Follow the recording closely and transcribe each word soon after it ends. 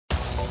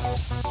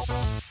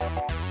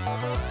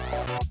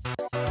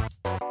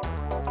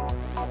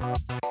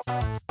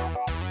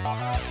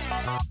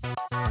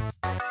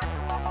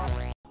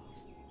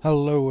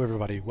Hello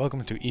everybody,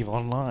 welcome to EVE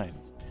Online.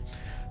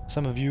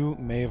 Some of you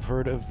may have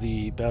heard of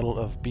the Battle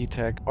of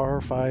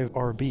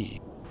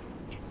B-R5RB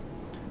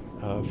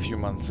a few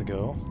months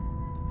ago,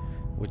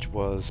 which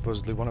was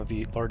supposedly one of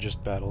the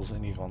largest battles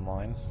in EVE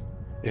Online,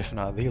 if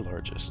not the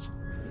largest.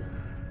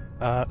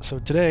 So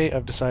today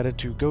I've decided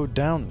to go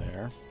down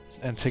there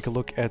and take a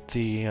look at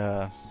the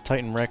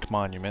Titan Wreck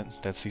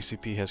monument that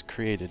CCP has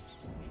created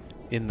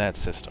in that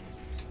system.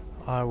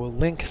 I will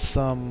link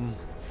some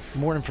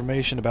more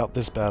information about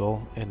this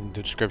battle in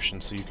the description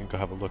so you can go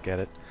have a look at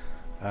it,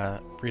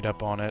 read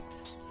up on it.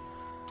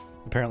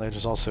 Apparently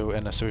there's also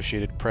an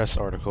Associated Press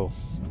article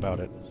about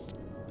it,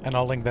 and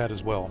I'll link that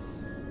as well.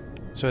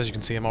 So as you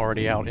can see, I'm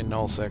already out in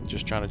nullsec,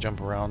 just trying to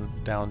jump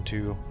around down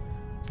to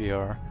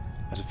BR.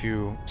 There's a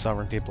few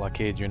sovereignty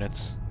blockade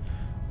units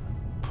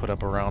put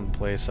up around the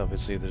place.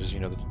 Obviously there's, you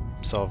know, the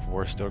Civil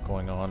War still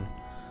going on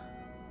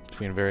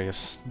between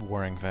various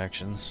warring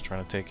factions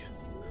trying to take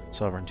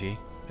sovereignty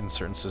in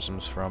certain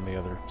systems from the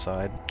other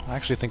side. I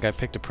actually think I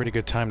picked a pretty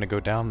good time to go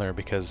down there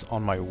because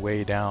on my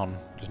way down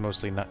there's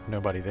mostly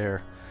nobody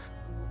there.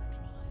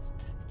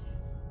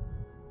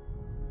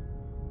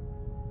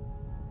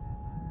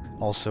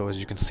 Also, as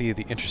you can see,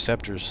 the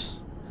interceptors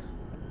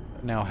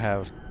now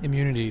have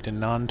immunity to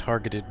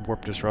non-targeted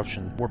warp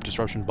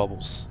disruption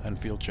bubbles and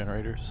field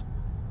generators,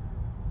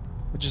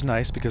 which is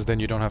nice because then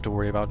you don't have to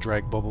worry about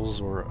drag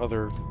bubbles or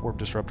other warp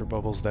disruptor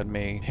bubbles that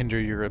may hinder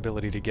your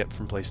ability to get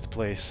from place to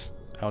place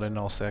out in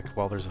nullsec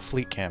while there's a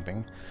fleet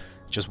camping,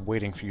 just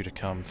waiting for you to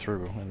come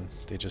through, and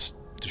they just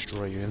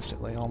destroy you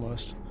instantly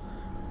almost.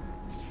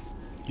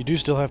 You do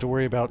still have to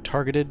worry about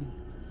targeted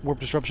warp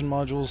disruption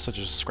modules such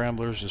as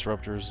scramblers,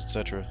 disruptors,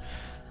 etc.,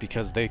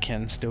 because they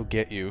can still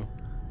get you,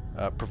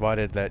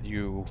 provided that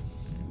you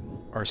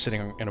are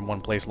sitting in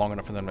one place long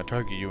enough for them to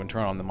target you and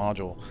turn on the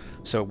module.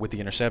 So with the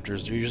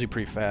interceptors, they're usually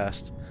pretty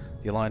fast,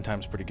 the align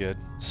time's pretty good,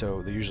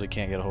 so they usually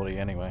can't get a hold of you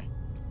anyway.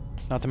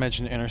 Not to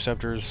mention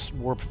interceptors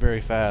warp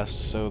very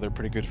fast, so they're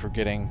pretty good for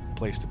getting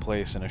place to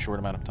place in a short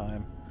amount of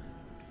time.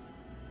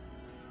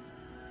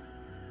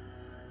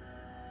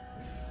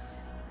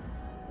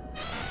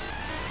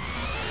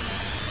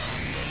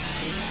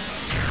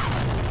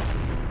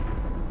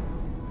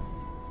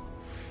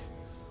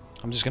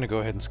 I'm just going to go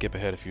ahead and skip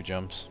ahead a few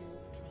jumps.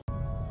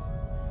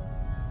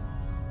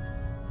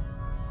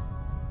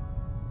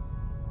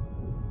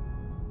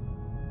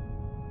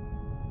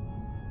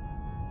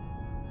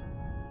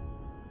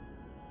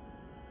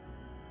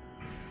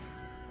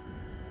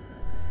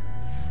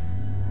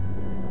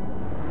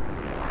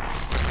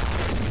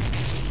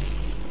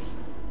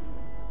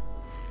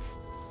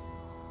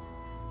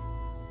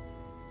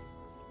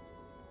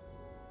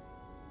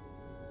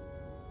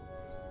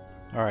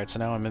 Alright, so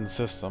now I'm in the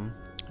system,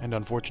 and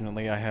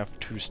unfortunately I have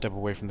to step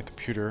away from the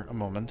computer a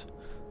moment,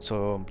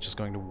 so I'm just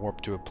going to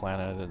warp to a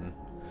planet and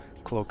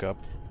cloak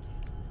up,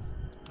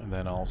 and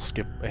then I'll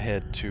skip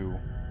ahead to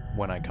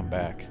when I come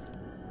back.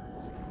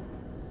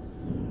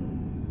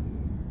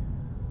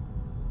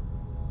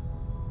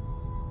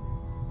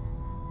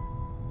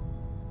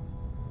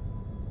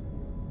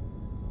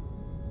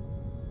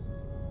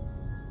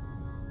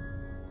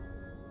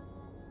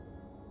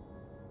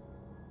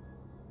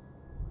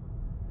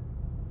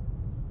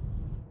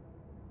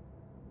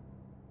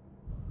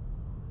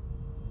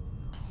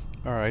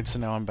 Alright, so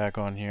now I'm back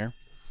on here,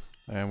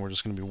 and we're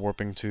just going to be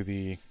warping to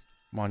the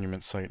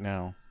monument site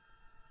now.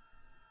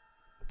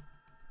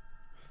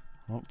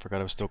 Oh, forgot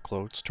I was still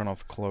cloaked. Let's turn off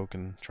the cloak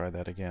and try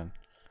that again.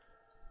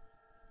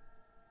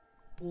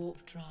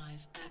 Warp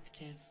drive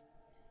active.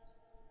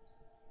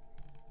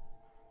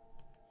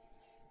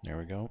 There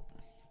we go.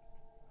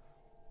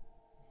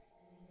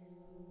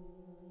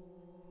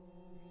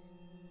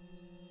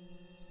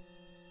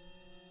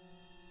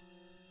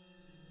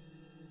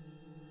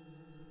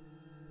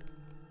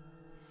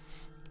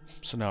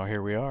 So now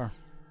here we are.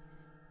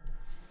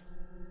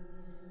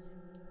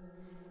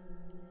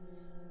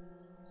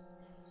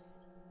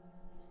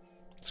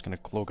 Just gonna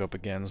cloak up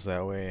again so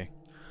that way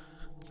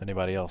if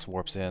anybody else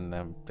warps in,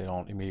 then they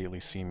don't immediately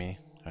see me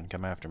and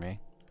come after me.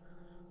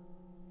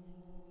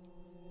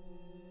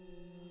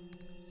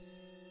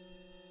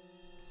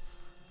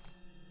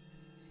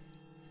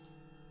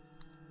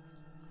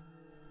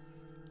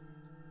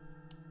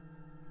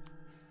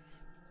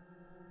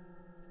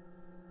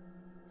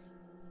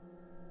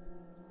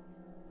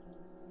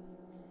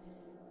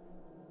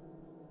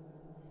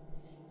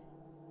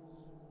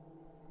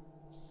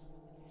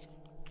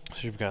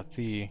 So you've got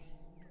the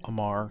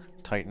Amar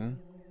Titan,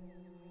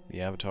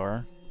 the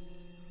avatar,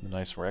 the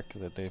nice wreck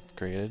that they've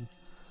created.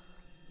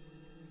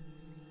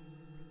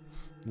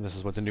 This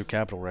is what the new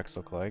capital wrecks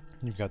look like.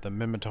 You've got the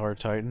Mimitar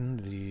Titan,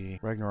 the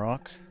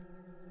Ragnarok.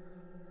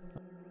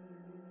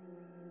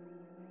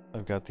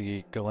 I've got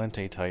the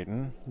Galente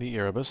Titan, the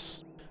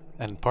Erebus,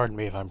 and pardon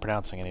me if I'm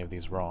pronouncing any of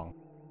these wrong.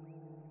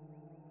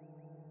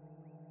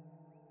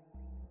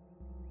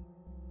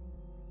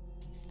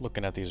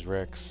 Looking at these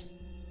wrecks,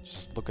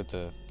 Just look at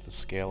the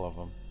scale of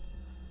them.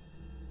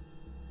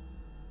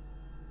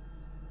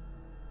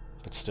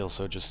 But still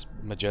so just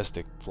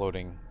majestic,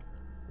 floating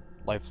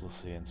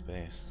lifelessly in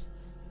space.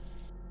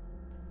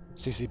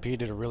 CCP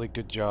did a really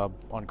good job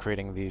on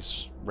creating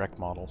these wreck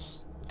models,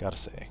 gotta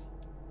say.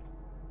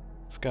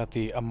 I've got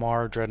the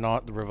Amar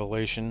Dreadnought, the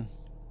Revelation,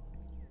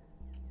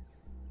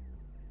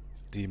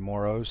 the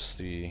Moros,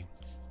 the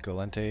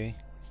Galente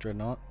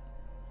Dreadnought.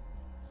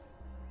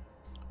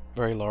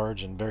 Very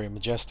large and very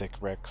majestic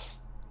wrecks.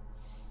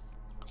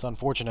 It's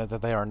unfortunate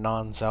that they are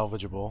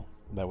non-salvageable.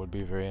 That would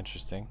be very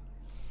interesting.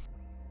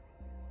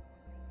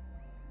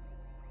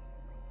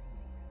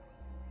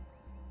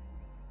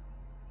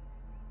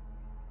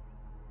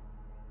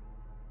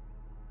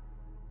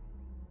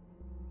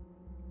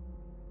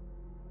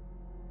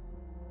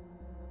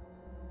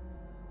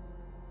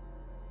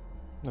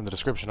 And the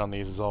description on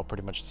these is all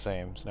pretty much the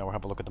same. So now we'll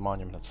have a look at the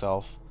monument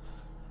itself.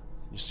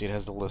 You see it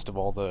has the list of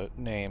all the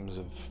names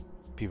of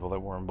people that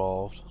were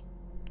involved.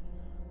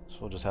 So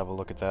we'll just have a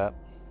look at that.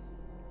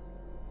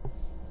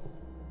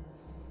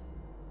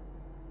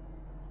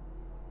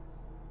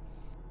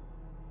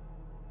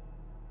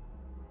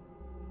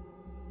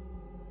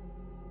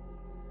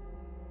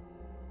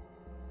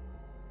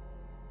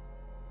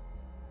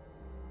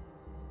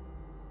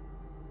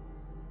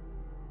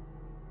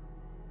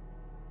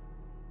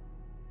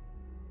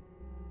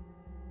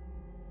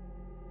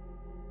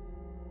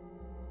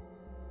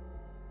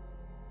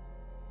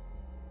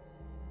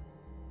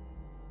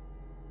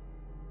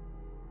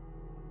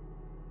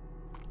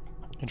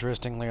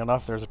 Interestingly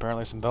enough, there's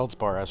apparently some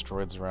Veldspar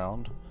asteroids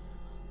around.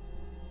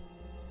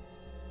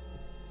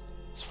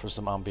 It's for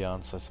some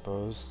ambiance, I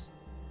suppose.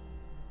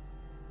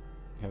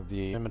 We have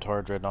the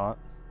Scimitar Dreadnought.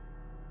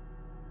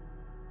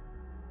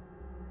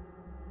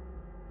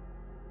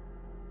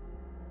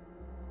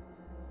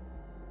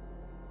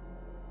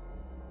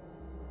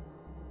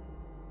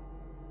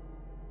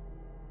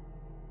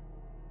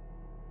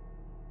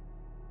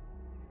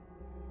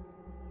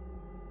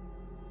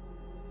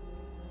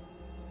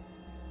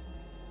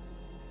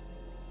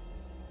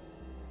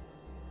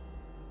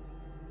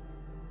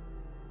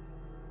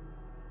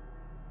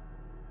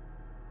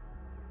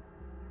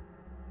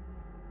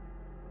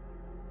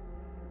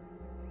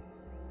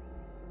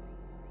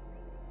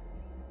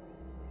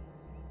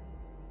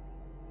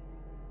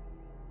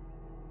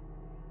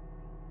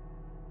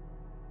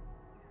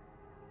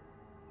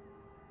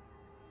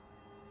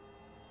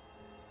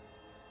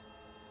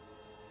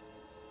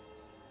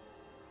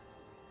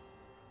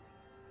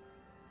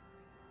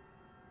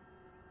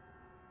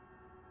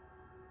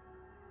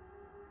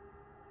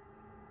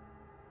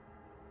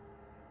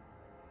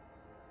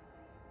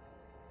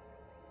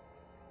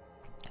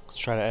 Let's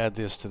try to add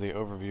this to the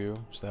overview,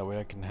 so that way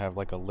I can have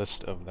like a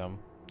list of them.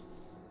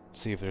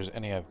 See if there's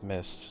any I've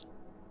missed.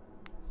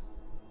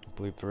 I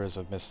believe there is.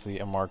 I've missed the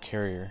MR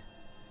carrier.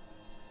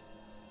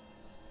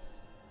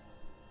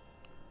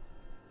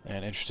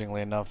 And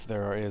interestingly enough,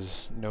 there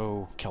is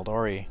no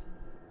Caldari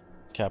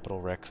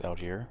capital wrecks out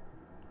here.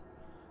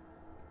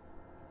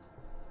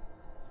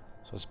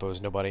 So I suppose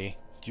nobody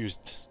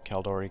used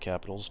Caldari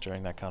capitals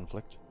during that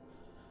conflict.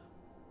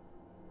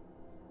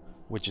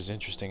 Which is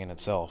interesting in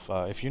itself.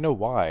 If you know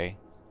why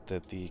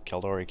that the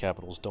Caldari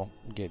capitals don't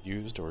get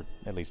used, or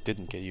at least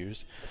didn't get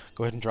used,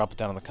 go ahead and drop it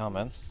down in the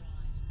comments.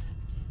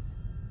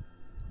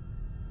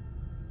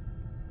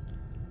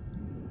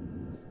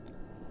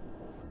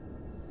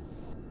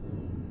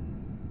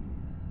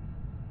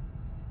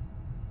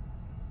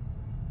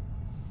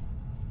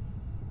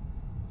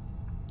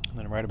 And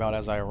then right about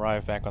as I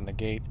arrive back on the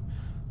gate,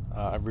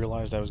 I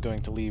realized I was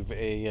going to leave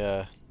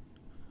a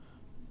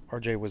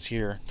RJ was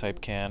here type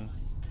can.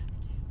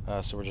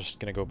 So we're just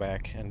going to go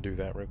back and do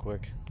that real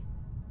quick.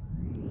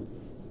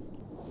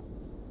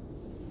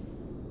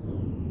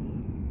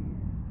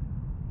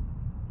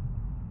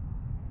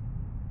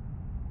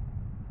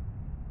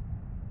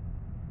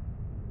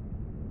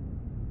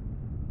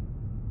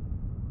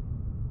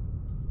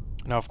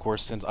 Now, of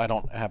course, since I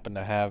don't happen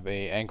to have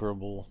a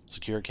anchorable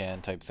secure can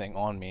type thing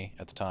on me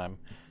at the time,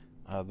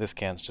 this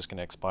can's just going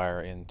to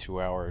expire in 2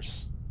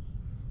 hours,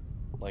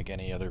 like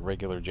any other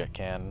regular jet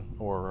can,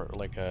 or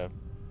like a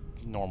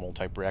normal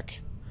type wreck.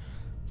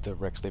 The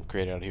wrecks they've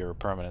created out here are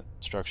permanent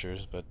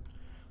structures, but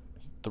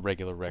the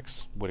regular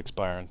wrecks would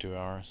expire in 2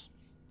 hours.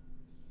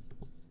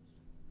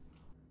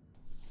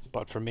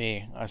 But for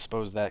me, I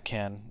suppose that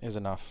can is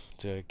enough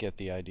to get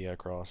the idea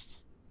across.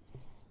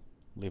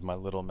 Leave my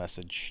little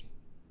message.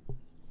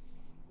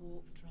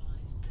 Warp drive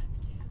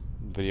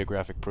active.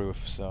 Videographic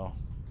proof, so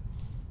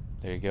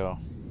there you go.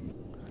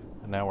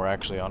 And now we're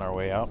actually on our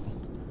way out.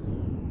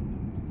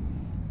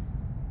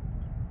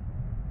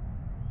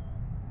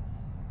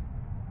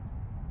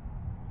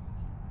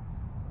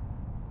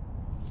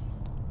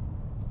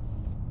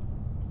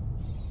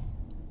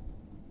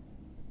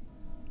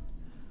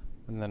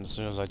 And then as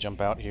soon as I jump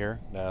out here,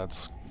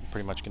 that's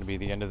pretty much going to be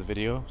the end of the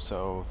video,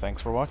 so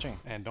thanks for watching,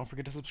 and don't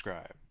forget to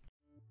subscribe.